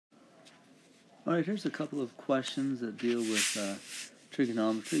All right, here's a couple of questions that deal with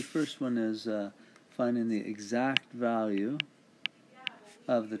trigonometry. First one is finding the exact value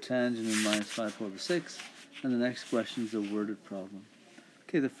of the tangent in minus 5/6, and the next question is a worded problem.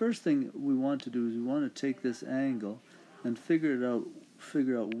 Okay, the first thing we want to do is we want to take this angle and figure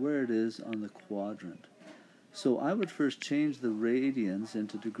out where it is on the quadrant. So I would first change the radians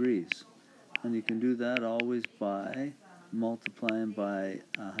into degrees, and you can do that always by multiplying by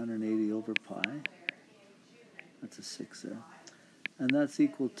 180 over pi. That's a 6 there. And that's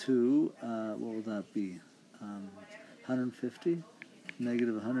equal to, what will that be? 150,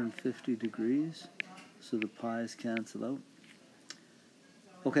 negative 150 degrees. So the pi's cancel out.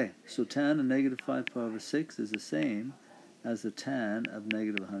 Okay, so tan of negative 5/6 is the same as the tan of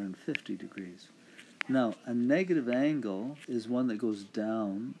negative 150 degrees. Now, a negative angle is one that goes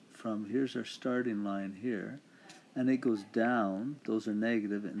down from, here's our starting line here, and it goes down, those are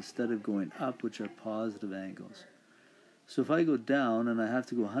negative, instead of going up, which are positive angles. So if I go down and I have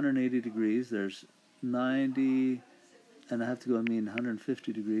to go 180 degrees, there's 90, and I have to go,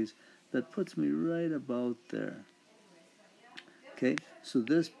 150 degrees, that puts me right about there. Okay, so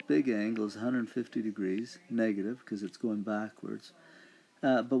this big angle is 150 degrees, negative, because it's going backwards.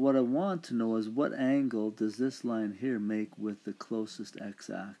 But what I want to know is what angle does this line here make with the closest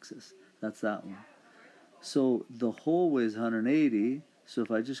x-axis? That's that one. So the whole way is 180, so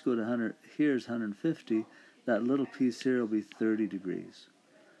if I just go to 100, here's 150, that little piece here will be 30 degrees.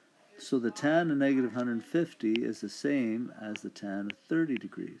 So the tan of negative 150 is the same as the tan of 30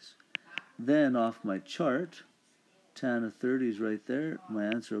 degrees. Then off my chart, tan of 30 is right there. My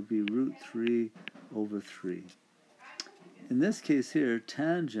answer will be root 3 over 3. In this case here,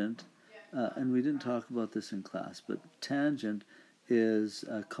 tangent, and we didn't talk about this in class, but tangent is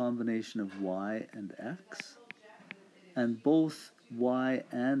a combination of y and x. And both y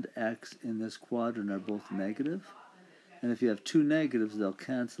and x in this quadrant are both negative. And if you have two negatives, they'll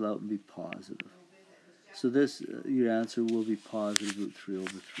cancel out and be positive. So this, your answer will be positive root 3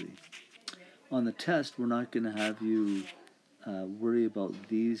 over 3. On the test, we're not going to have you worry about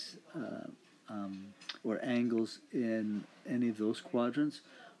these or angles in any of those quadrants.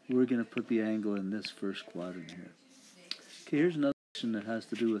 We're going to put the angle in this first quadrant here. Okay, here's another question that has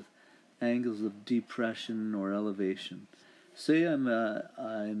to do with angles of depression or elevation. Say I'm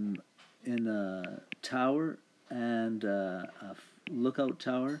in a tower and a lookout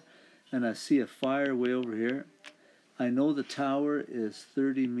tower, and I see a fire way over here. I know the tower is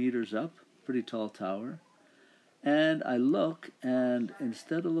 30 meters up, pretty tall tower. And I look, and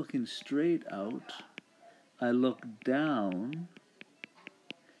instead of looking straight out, I look down,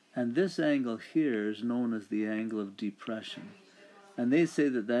 and this angle here is known as the angle of depression. And they say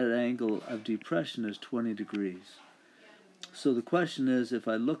that that angle of depression is 20 degrees. So the question is, if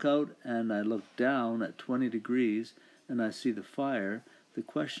I look out and I look down at 20 degrees and I see the fire, the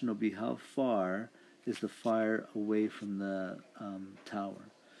question will be how far is the fire away from the tower.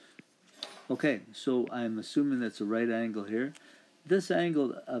 Okay, so I'm assuming that's a right angle here. This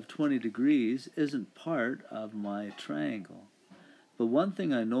angle of 20 degrees isn't part of my triangle. But one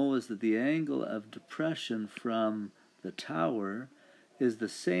thing I know is that the angle of depression from the tower is the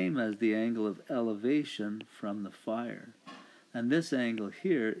same as the angle of elevation from the fire. And this angle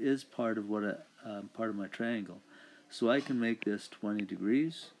here is part of part of my triangle. So I can make this 20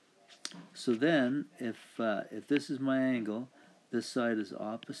 degrees. So then, if this is my angle, this side is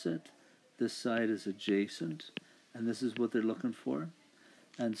opposite, this side is adjacent, and this is what they're looking for.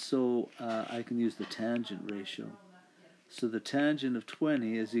 And so I can use the tangent ratio. So the tangent of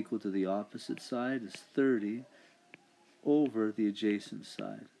 20 is equal to the opposite side is 30 over the adjacent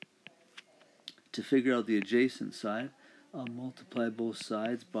side. To figure out the adjacent side, I'll multiply both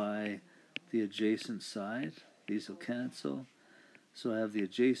sides by the adjacent side. These will cancel. So I have the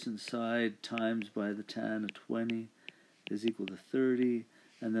adjacent side times by the tan of 20 is equal to 30.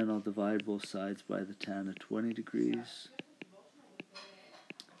 And then I'll divide both sides by the tan of 20 degrees.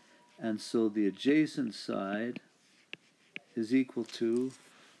 And so the adjacent side is equal to,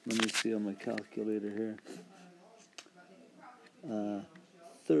 let me see on my calculator here,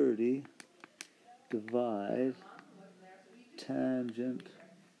 30 divide tangent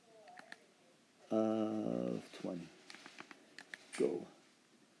of 20. Go.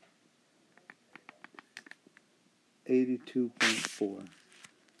 82.4.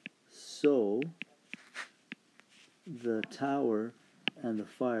 So the tower and the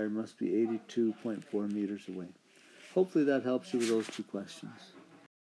fire must be 82.4 meters away. Hopefully that helps you with those two questions.